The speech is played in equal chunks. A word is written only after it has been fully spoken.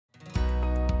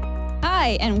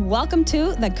Hi, and welcome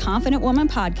to the Confident Woman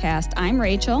Podcast. I'm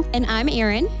Rachel. And I'm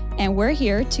Erin. And we're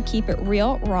here to keep it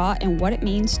real, raw, and what it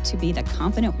means to be the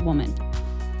confident woman.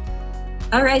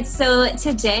 All right, so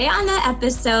today on the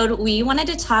episode, we wanted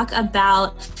to talk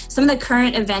about some of the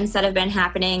current events that have been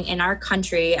happening in our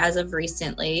country as of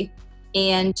recently,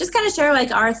 and just kind of share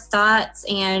like our thoughts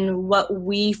and what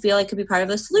we feel like could be part of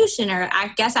the solution, or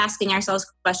I guess asking ourselves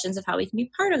questions of how we can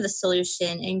be part of the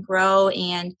solution and grow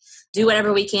and do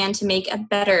whatever we can to make a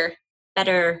better, I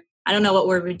don't know what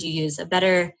word would you use, a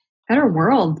better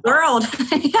world.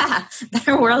 Yeah,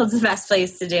 better world's the best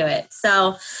place to do it.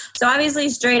 So obviously,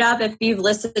 straight up, if you've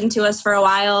listened to us for a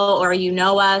while, or you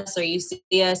know us, or you see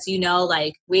us, you know,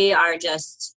 like we are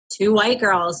just two white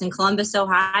girls in Columbus,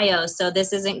 Ohio. So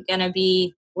this isn't going to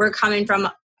be, we're coming from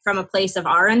a place of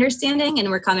our understanding, and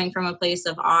we're coming from a place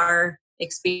of our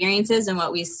experiences and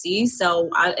what we see. So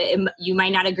you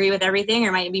might not agree with everything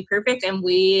or might be perfect. And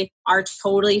we are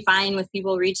totally fine with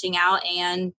people reaching out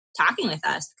and talking with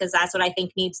us, because that's what I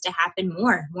think needs to happen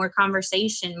more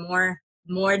conversation,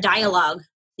 more dialogue,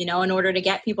 you know, in order to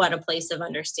get people at a place of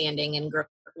understanding and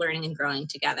learning and growing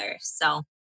together. So.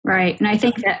 Right. And I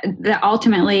think that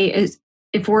ultimately is,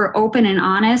 if we're open and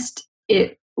honest,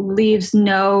 it leaves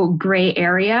no gray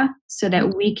area, so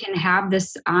that we can have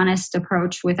this honest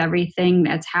approach with everything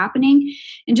that's happening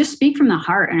and just speak from the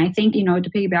heart. And I think, you know, to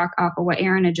piggyback off of what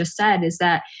Erin had just said, is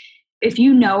that if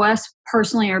you know us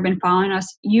personally or been following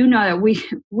us, you know that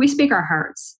we speak our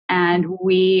hearts, and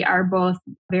we are both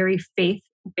very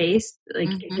faith-based. Like,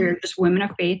 we're just women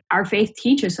of faith. Our faith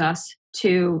teaches us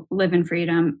to live in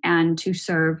freedom and to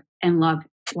serve and love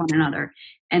one another.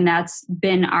 And that's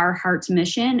been our heart's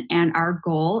mission and our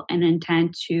goal and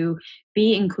intent, to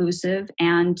be inclusive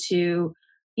and to,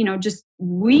 you know, just,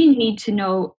 we need to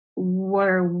know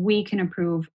where we can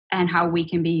improve and how we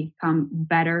can become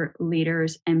better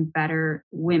leaders and better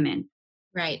women.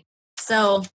 Right.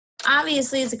 So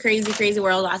obviously it's a crazy, crazy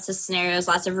world. Lots of scenarios,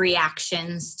 lots of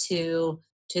reactions to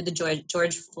the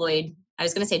George Floyd, I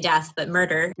was going to say death, but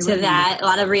murder, to that. A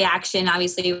lot of reaction.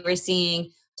 Obviously we're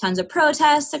seeing tons of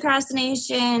protests across the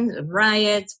nation,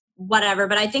 riots, whatever.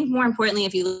 But I think more importantly,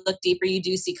 if you look deeper, you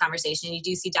do see conversation, you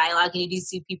do see dialogue, and you do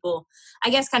see people,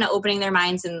 I guess, kind of opening their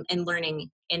minds and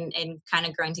learning and kind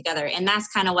of growing together. And that's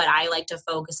kind of what I like to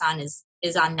focus on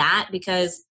is on that,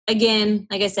 because again,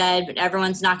 like I said,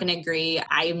 everyone's not going to agree.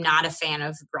 I am not a fan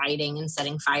of rioting and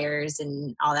setting fires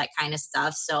and all that kind of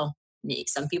stuff. So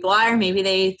some people are, maybe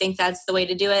they think that's the way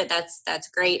to do it. That's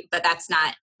great, but that's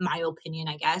not my opinion,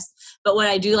 I guess. But what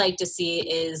I do like to see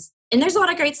is, and there's a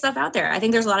lot of great stuff out there. I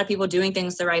think there's a lot of people doing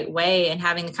things the right way and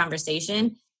having the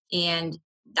conversation. And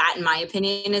that, in my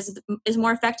opinion, is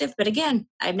more effective. But again,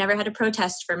 I've never had a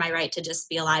protest for my right to just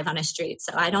be alive on a street,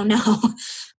 so I don't know.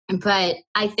 But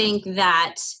I think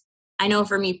that, I know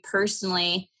for me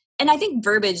personally, and I think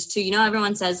verbiage too, you know,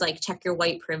 everyone says like, check your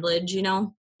white privilege, you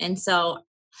know? And so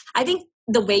I think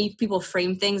the way people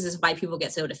frame things is why people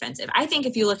get so defensive. I think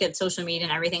if you look at social media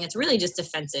and everything, it's really just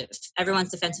defensive.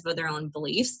 Everyone's defensive of their own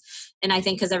beliefs. And I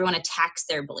think because everyone attacks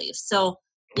their beliefs. So,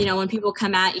 you know, when people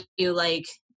come at you like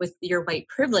with your white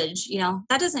privilege, you know,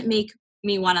 that doesn't make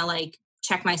me want to like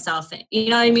check myself. You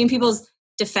know what I mean? People's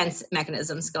defense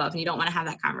mechanisms go up, and you don't want to have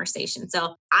that conversation.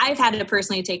 So I've had to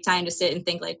personally take time to sit and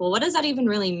think like, well, what does that even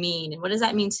really mean? And what does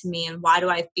that mean to me? And why do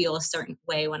I feel a certain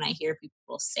way when I hear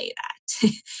people say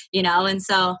that? You know? And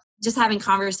so just having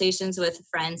conversations with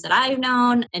friends that I've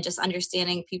known and just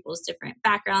understanding people's different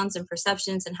backgrounds and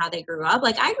perceptions and how they grew up.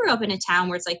 Like, I grew up in a town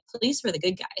where it's like, police were the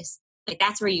good guys. Like,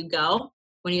 that's where you go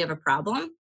when you have a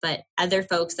problem. But other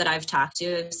folks that I've talked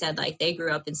to have said like they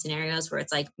grew up in scenarios where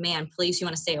it's like, man, police you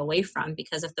want to stay away from,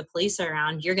 because if the police are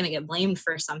around, you're going to get blamed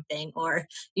for something, or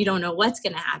you don't know what's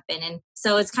going to happen. And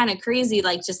so it's kind of crazy,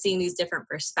 like just seeing these different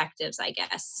perspectives, I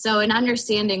guess. So in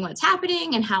understanding what's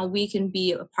happening and how we can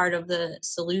be a part of the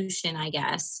solution, I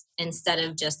guess, instead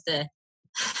of just the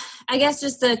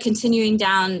continuing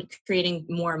down, creating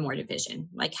more and more division.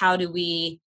 Like, how do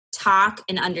we talk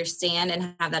and understand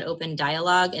and have that open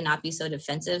dialogue and not be so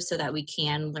defensive, so that we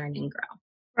can learn and grow?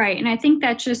 Right. And I think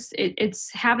that just,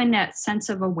 it's having that sense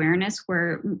of awareness,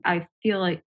 where I feel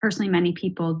like personally many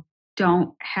people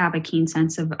don't have a keen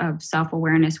sense of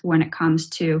self-awareness when it comes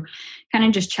to kind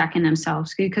of just checking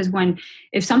themselves. Because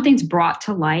if something's brought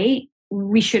to light,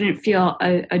 we shouldn't feel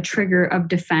a trigger of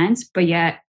defense, but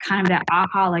yet kind of that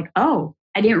aha, like, oh,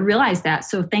 I didn't realize that.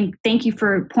 So thank you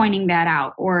for pointing that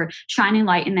out, or shining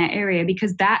light in that area,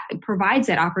 because that provides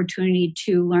that opportunity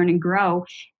to learn and grow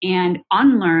and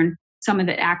unlearn some of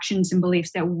the actions and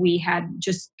beliefs that we had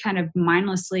just kind of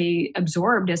mindlessly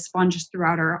absorbed as sponges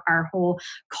throughout our whole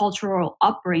cultural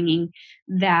upbringing,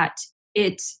 that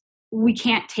we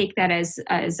can't take that as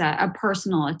a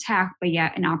personal attack, but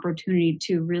yet an opportunity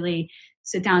to really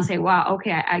sit down and say, wow,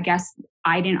 okay, I guess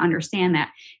I didn't understand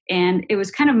that. And it was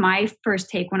kind of my first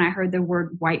take when I heard the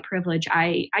word white privilege.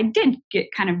 I did get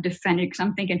kind of defended because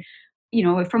I'm thinking,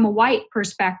 from a white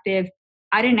perspective,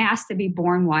 I didn't ask to be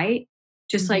born white,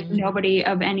 just like nobody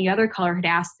of any other color had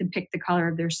asked to pick the color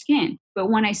of their skin. But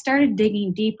when I started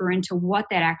digging deeper into what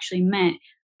that actually meant,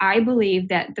 I believe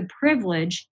that the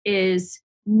privilege is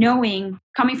knowing,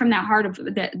 coming from that heart of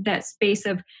that space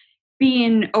of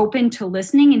being open to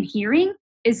listening and hearing,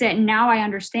 is that now I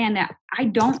understand that I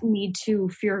don't need to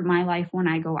fear my life when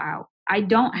I go out. I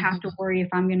don't have to worry if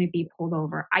I'm going to be pulled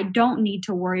over. I don't need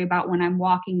to worry about when I'm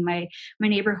walking my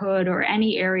neighborhood or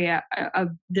any area of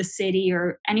the city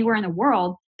or anywhere in the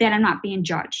world that I'm not being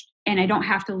judged. And I don't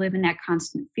have to live in that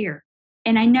constant fear.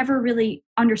 And I never really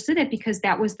understood it because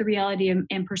that was the reality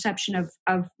and perception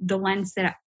of the lens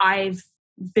that I've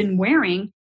been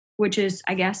wearing, which is,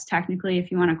 I guess, technically,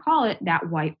 if you want to call it, that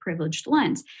white privileged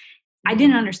lens. I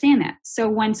didn't understand that. So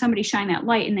when somebody shined that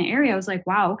light in the area, I was like,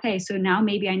 wow, okay, so now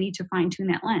maybe I need to fine tune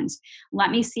that lens.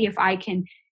 Let me see if I can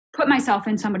put myself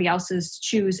in somebody else's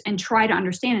shoes and try to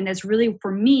understand. And that's really,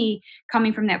 for me,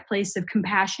 coming from that place of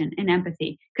compassion and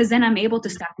empathy, because then I'm able to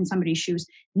step in somebody's shoes,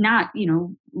 not,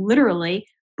 literally,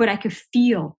 but I could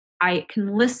feel, I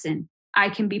can listen, I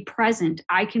can be present,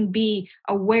 I can be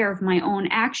aware of my own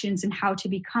actions and how to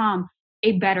become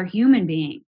a better human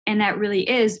being. And that really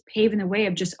is paving the way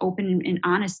of just open and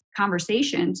honest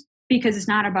conversations, because it's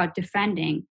not about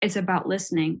defending, it's about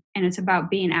listening, and it's about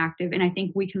being active. And I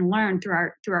think we can learn through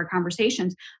our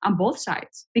conversations on both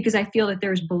sides, because I feel that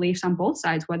there's beliefs on both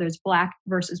sides, whether it's Black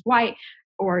versus white,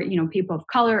 or people of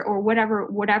color, or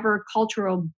whatever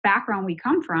cultural background we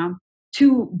come from.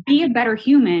 To be a better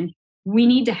human, we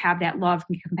need to have that love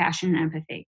and compassion and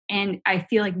empathy. And I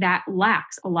feel like that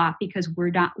lacks a lot because we're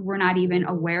not even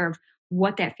aware of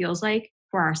what that feels like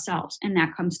for ourselves. And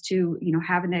that comes to,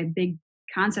 having that big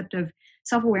concept of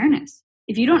self-awareness.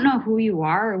 If you don't know who you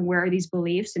are and where these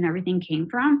beliefs and everything came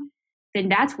from, then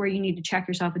that's where you need to check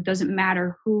yourself. It doesn't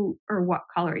matter who or what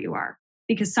color you are,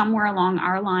 because somewhere along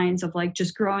our lines of like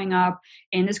just growing up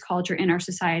in this culture, in our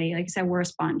society, like I said, we're a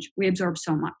sponge. We absorb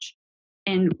so much.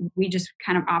 And we just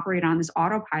kind of operate on this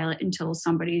autopilot until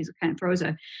somebody kind of throws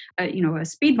a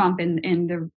speed bump in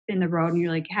the road, and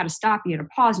you're like, you had to stop, you had to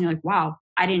pause, and you're like, wow,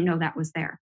 I didn't know that was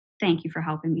there. Thank you for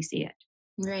helping me see it.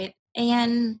 Right.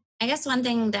 And I guess one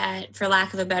thing that, for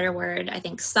lack of a better word, I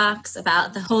think sucks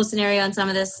about the whole scenario and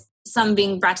some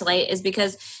being brought to light is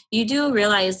because you do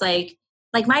realize like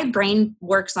my brain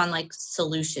works on like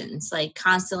solutions, like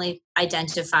constantly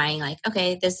identifying like,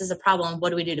 okay, this is a problem. What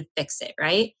do we do to fix it?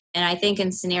 Right. And I think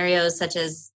in scenarios such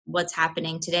as what's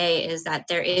happening today is that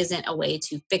there isn't a way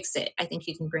to fix it. I think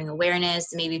you can bring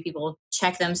awareness, maybe people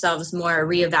check themselves more,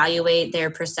 reevaluate their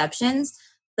perceptions,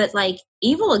 but like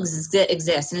evil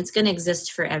exists and it's going to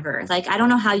exist forever. Like, I don't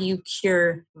know how you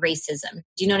cure racism.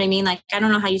 Do you know what I mean? Like, I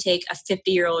don't know how you take a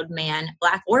 50-year-old man,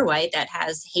 Black or white, that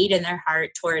has hate in their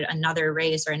heart toward another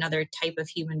race or another type of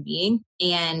human being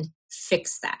and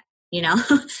fix that,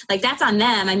 like that's on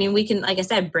them. I mean, we can, like I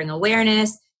said, bring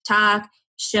awareness, talk,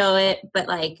 show it, but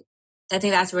like I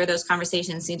think that's where those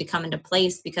conversations need to come into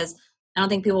place, because I don't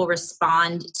think people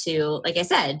respond to, like I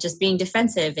said, just being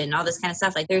defensive and all this kind of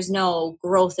stuff. Like there's no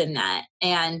growth in that.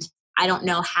 And I don't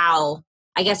know how,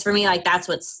 I guess for me, like that's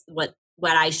what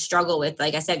I struggle with,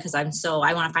 like I said, because I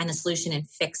want to find the solution and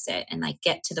fix it and like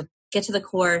get to the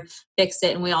core, fix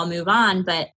it, and we all move on.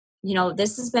 But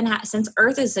this has been since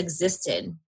Earth has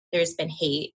existed, there's been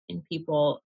hate in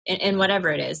people and whatever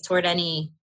it is toward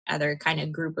any other kind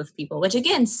of group of people, which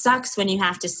again sucks when you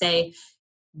have to say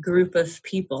group of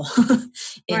people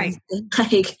Right.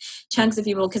 like chunks of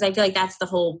people, because I feel like that's the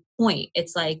whole point.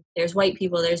 It's like there's white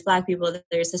people, there's Black people,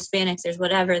 there's Hispanics, there's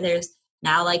whatever, there's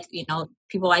now like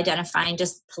people identifying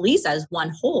just police as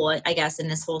one whole. I guess in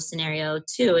this whole scenario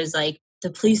too is like the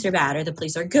police are bad or the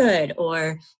police are good,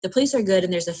 or the police are good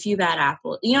and there's a few bad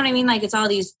apples. You know what I mean? Like it's all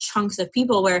these chunks of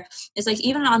people where it's like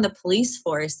even on the police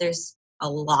force there's a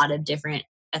lot of different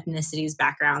ethnicities,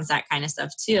 backgrounds, that kind of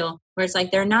stuff too, where it's like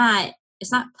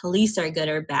it's not police are good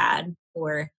or bad,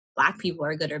 or Black people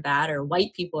are good or bad, or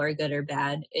white people are good or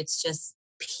bad. It's just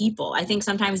people. I think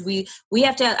sometimes we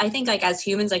have to, I think like as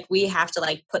humans, like we have to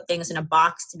like put things in a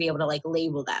box to be able to like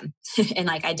label them and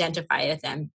like identify with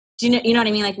them. Do you know what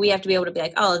I mean? Like we have to be able to be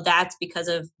like, oh, that's because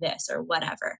of this or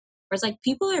whatever. Where it's like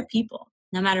people are people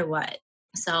no matter what.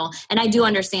 So, and I do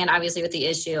understand obviously with the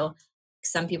issue,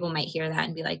 some people might hear that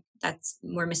and be like,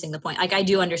 we're missing the point. Like I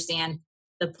do understand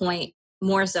the point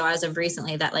more so as of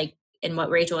recently that like in what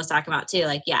Rachel was talking about too,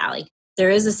 like, yeah, like there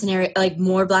is a scenario, like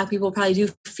more Black people probably do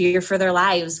fear for their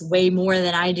lives way more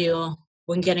than I do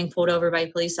when getting pulled over by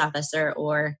a police officer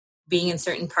or being in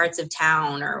certain parts of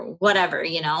town or whatever,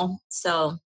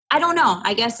 So I don't know.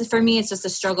 I guess for me, it's just a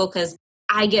struggle because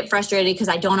I get frustrated because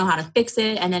I don't know how to fix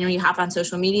it. And then when you hop on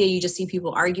social media, you just see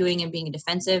people arguing and being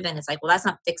defensive. And it's like, well, that's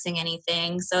not fixing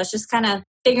anything. So it's just kind of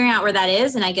figuring out where that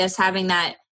is. And I guess having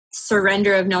that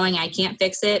surrender of knowing I can't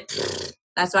fix it.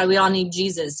 That's why we all need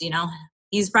Jesus,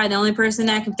 He's probably the only person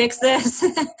that can fix this.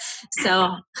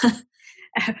 So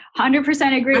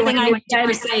 100% agree. Nothing I would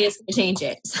ever say is to change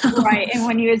it. So. Right. And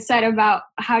when you had said about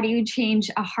how do you change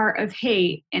a heart of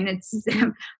hate, and it's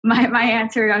my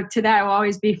answer to that will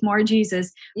always be more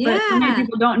Jesus. Yeah. But so many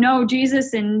people don't know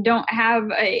Jesus and don't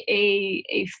have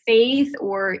a faith.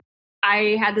 Or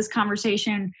I had this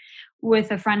conversation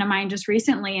with a friend of mine just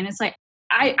recently, and it's like,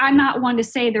 I'm not one to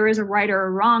say there is a right or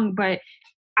a wrong, but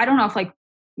I don't know if like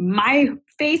my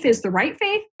faith is the right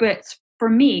faith, but for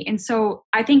me. And so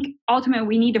I think ultimately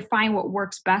we need to find what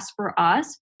works best for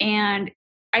us. And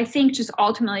I think just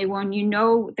ultimately when you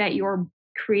know that you're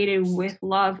created with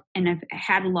love and have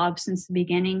had love since the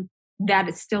beginning, that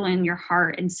it's still in your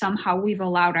heart. And somehow we've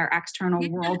allowed our external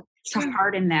world to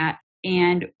harden that.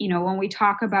 And, when we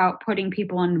talk about putting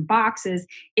people in boxes,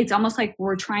 it's almost like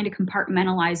we're trying to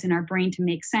compartmentalize in our brain to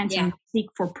make sense and seek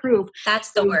for proof.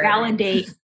 That's the word.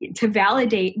 To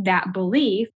validate that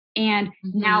belief. And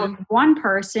now if one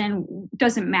person,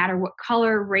 doesn't matter what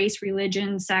color, race,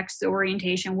 religion, sex,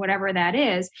 orientation, whatever that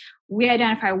is, we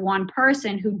identify one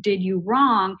person who did you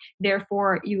wrong,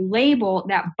 therefore you label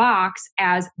that box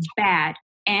as bad.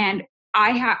 And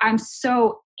I'm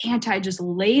so anti just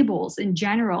labels in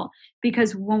general,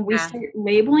 because when we start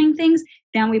labeling things,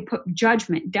 then we put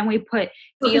judgment, then we put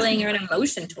feeling or an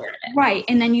emotion toward it. Right.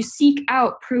 And then you seek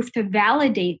out proof to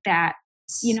validate that,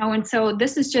 and so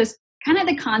this is just kind of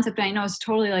the concept. I know it's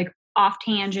totally like off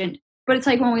tangent, but it's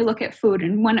like when we look at food,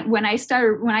 and when I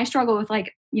struggle with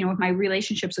like, with my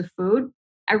relationships with food,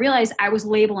 I realized I was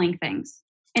labeling things.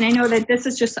 And I know that this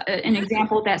is just an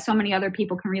example that so many other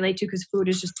people can relate to, because food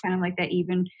is just kind of like that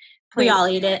even plate. We all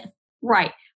eat it.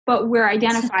 Right. But we're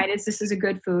identified as this is a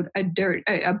good food, a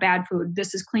bad food.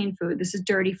 This is clean food. This is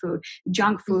dirty food,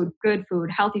 junk food, good food,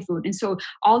 healthy food. And so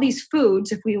all these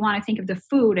foods, if we want to think of the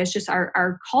food as just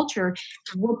our culture,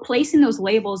 we're placing those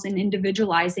labels and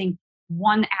individualizing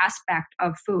one aspect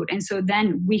of food. And so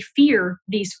then we fear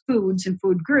these foods and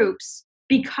food groups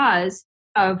because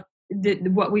of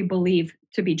what we believe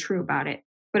to be true about it.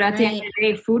 But at the end of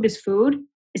the day, food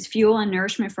is fuel and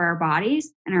nourishment for our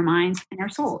bodies and our minds and our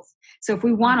souls. So if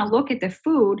we want to look at the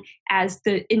food as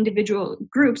the individual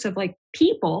groups of like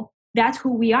people, that's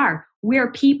who we are. We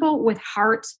are people with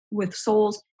hearts, with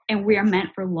souls, and we are meant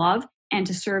for love and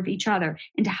to serve each other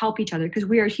and to help each other, because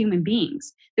we are human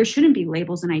beings. There shouldn't be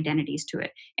labels and identities to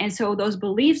it. And so those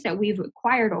beliefs that we've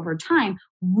acquired over time,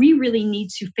 we really need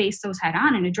to face those head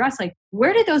on and address, like,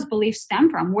 where did those beliefs stem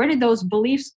from? Where did those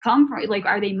beliefs come from? Like,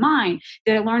 are they mine?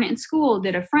 Did I learn it in school?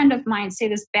 Did a friend of mine say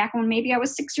this back when maybe I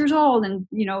was 6 years old? And,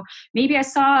 maybe I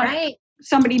saw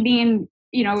somebody being,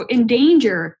 in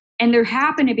danger, and there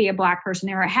happened to be a Black person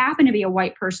there, or happened to be a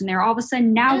white person there. All of a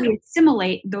sudden now we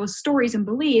assimilate those stories and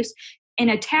beliefs and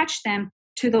attach them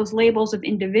to those labels of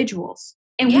individuals.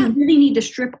 And we really need to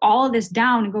strip all of this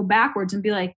down and go backwards and be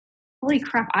like, holy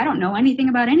crap, I don't know anything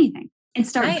about anything, and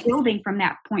start building from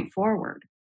that point forward.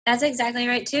 That's exactly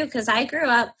right too. Cause I grew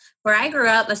up,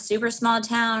 a super small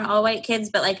town, all white kids,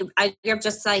 but like I grew up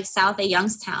just like south of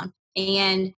Youngstown.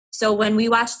 And so when we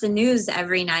watched the news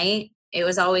every night, it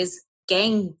was always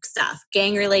gang stuff,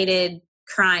 gang related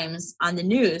crimes on the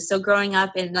news. So growing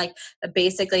up in like a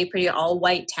basically pretty all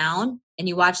white town, and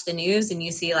you watch the news and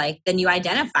you see like, then you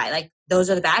identify like, those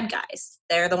are the bad guys.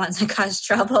 They're the ones that cause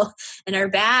trouble and are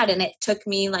bad. And it took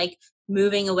me like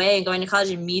moving away and going to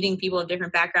college and meeting people of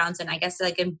different backgrounds. And I guess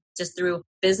like just through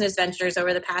business ventures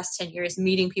over the past 10 years,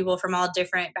 meeting people from all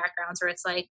different backgrounds, where it's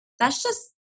like, that's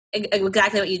just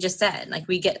exactly what you just said. Like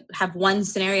we have one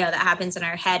scenario that happens in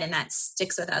our head and that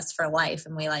sticks with us for life.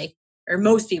 And we like, or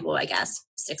most people, I guess,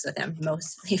 sticks with them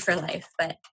mostly for life.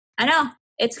 But I know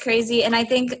it's crazy. And I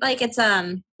think like it's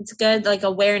good, like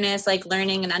awareness, like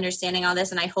learning and understanding all this.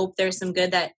 And I hope there's some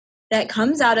good that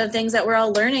comes out of things that we're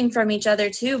all learning from each other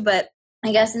too. But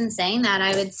I guess in saying that,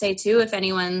 I would say too, if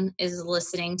anyone is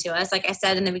listening to us, like I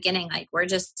said in the beginning, like we're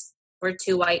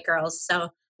two white girls. So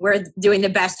we're doing the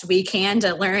best we can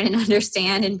to learn and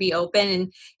understand and be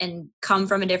open and come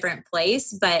from a different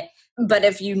place. But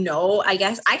if I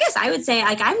guess I would say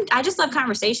like I just love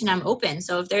conversation. I'm open.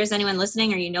 So if there's anyone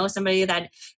listening, or somebody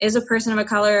that is a person of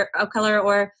color,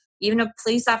 or even a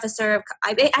police officer.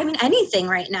 I mean, anything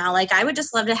right now. Like, I would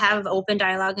just love to have open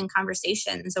dialogue and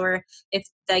conversations. Or if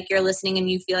like you're listening and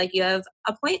you feel like you have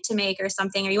a point to make or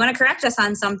something, or you want to correct us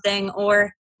on something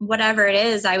or whatever it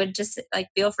is, I would just like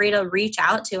feel free to reach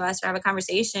out to us or have a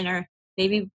conversation, or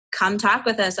maybe come talk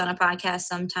with us on a podcast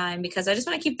sometime, because I just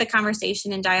want to keep the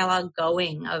conversation and dialogue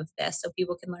going of this so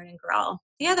people can learn and grow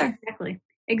together.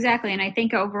 Exactly. And I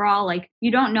think overall, like,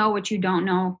 you don't know what you don't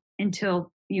know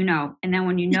until you know. And then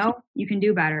when you know, you can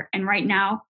do better. And right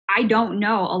now, I don't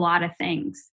know a lot of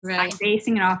things. Right. I'm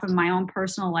basing it off of my own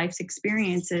personal life's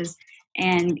experiences.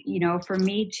 And, for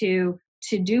me to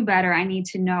do better, I need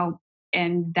to know.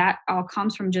 And that all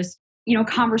comes from just,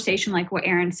 conversation, like what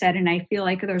Erin said. And I feel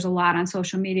like there's a lot on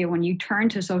social media. When you turn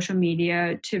to social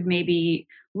media to maybe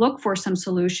look for some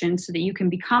solutions so that you can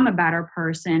become a better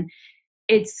person,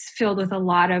 it's filled with a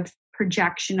lot of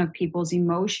projection of people's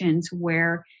emotions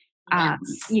where,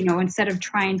 instead of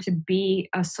trying to be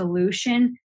a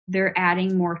solution, they're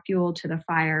adding more fuel to the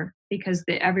fire, because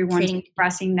everyone's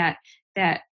expressing that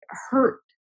hurt,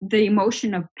 the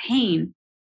emotion of pain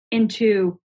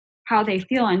into how they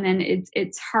feel. And then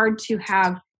it's hard to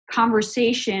have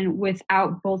conversation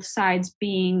without both sides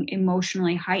being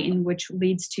emotionally heightened, which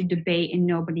leads to debate and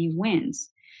nobody wins.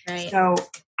 Right. So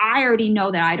I already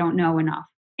know that I don't know enough.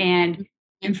 And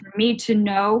for me to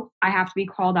know, I have to be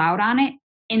called out on it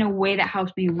in a way that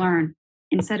helps me learn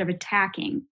instead of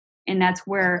attacking. And that's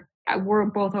where we're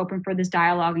both open for this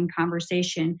dialogue and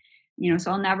conversation,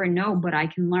 so I'll never know, but I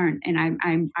can learn,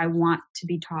 and I want to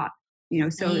be taught,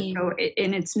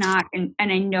 and it's not, and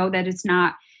I know that it's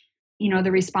not,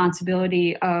 the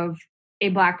responsibility of a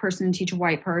Black person to teach a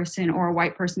white person or a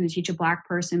white person to teach a Black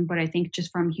person. But I think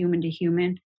just from human to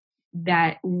human,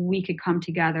 that we could come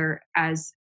together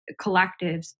as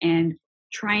collectives and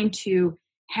trying to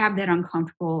have that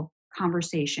uncomfortable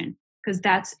conversation, because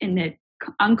that's in the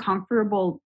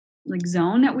uncomfortable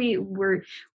zone that we're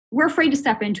afraid to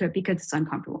step into it because it's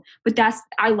uncomfortable. But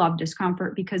I love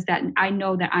discomfort, because that I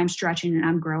know that I'm stretching and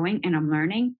I'm growing and I'm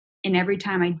learning. And every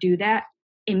time I do that,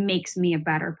 it makes me a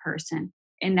better person.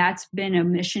 And that's been a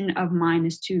mission of mine,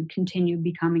 is to continue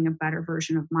becoming a better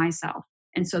version of myself.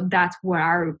 And so that's what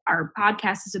our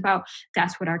podcast is about.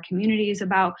 That's what our community is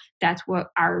about. That's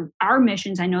what our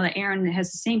missions. I know that Erin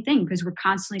has the same thing, because we're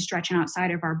constantly stretching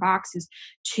outside of our boxes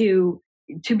to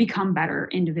become better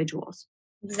individuals.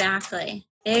 Exactly.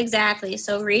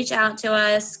 So reach out to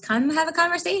us, come have a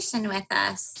conversation with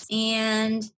us,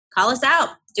 and call us out.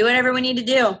 Do whatever we need to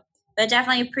do. But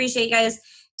definitely appreciate you guys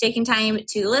taking time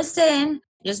to listen.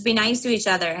 Just be nice to each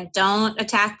other. Don't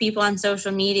attack people on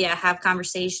social media. Have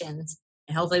conversations.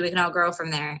 And hopefully we can all grow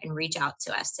from there and reach out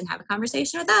to us and have a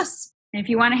conversation with us. And if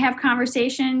you want to have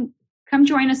conversation, come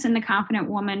join us in the Confident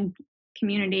Woman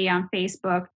community on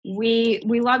Facebook. We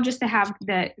love just to have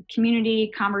the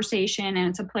community conversation, and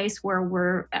it's a place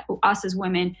where us as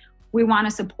women, we want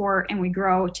to support and we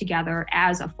grow together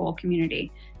as a full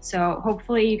community. So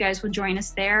hopefully you guys will join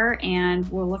us there,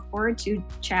 and we'll look forward to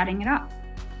chatting it up.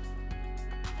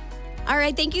 All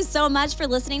right. Thank you so much for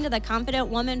listening to the Confident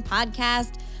Woman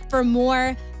podcast. For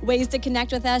more ways to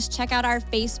connect with us, check out our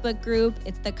Facebook group.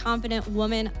 It's the Confident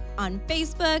Woman on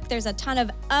Facebook. There's a ton of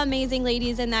amazing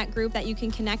ladies in that group that you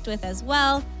can connect with as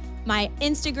well. My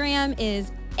Instagram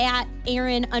is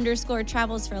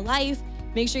 @Erin_travels4life.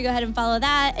 Make sure you go ahead and follow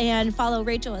that, and follow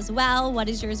Rachel as well. What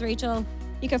is yours, Rachel?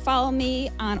 You can follow me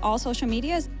on all social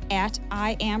medias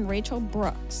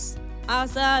 @IamRachelBrooks.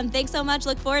 Awesome. Thanks so much.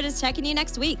 Look forward to checking you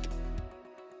next week.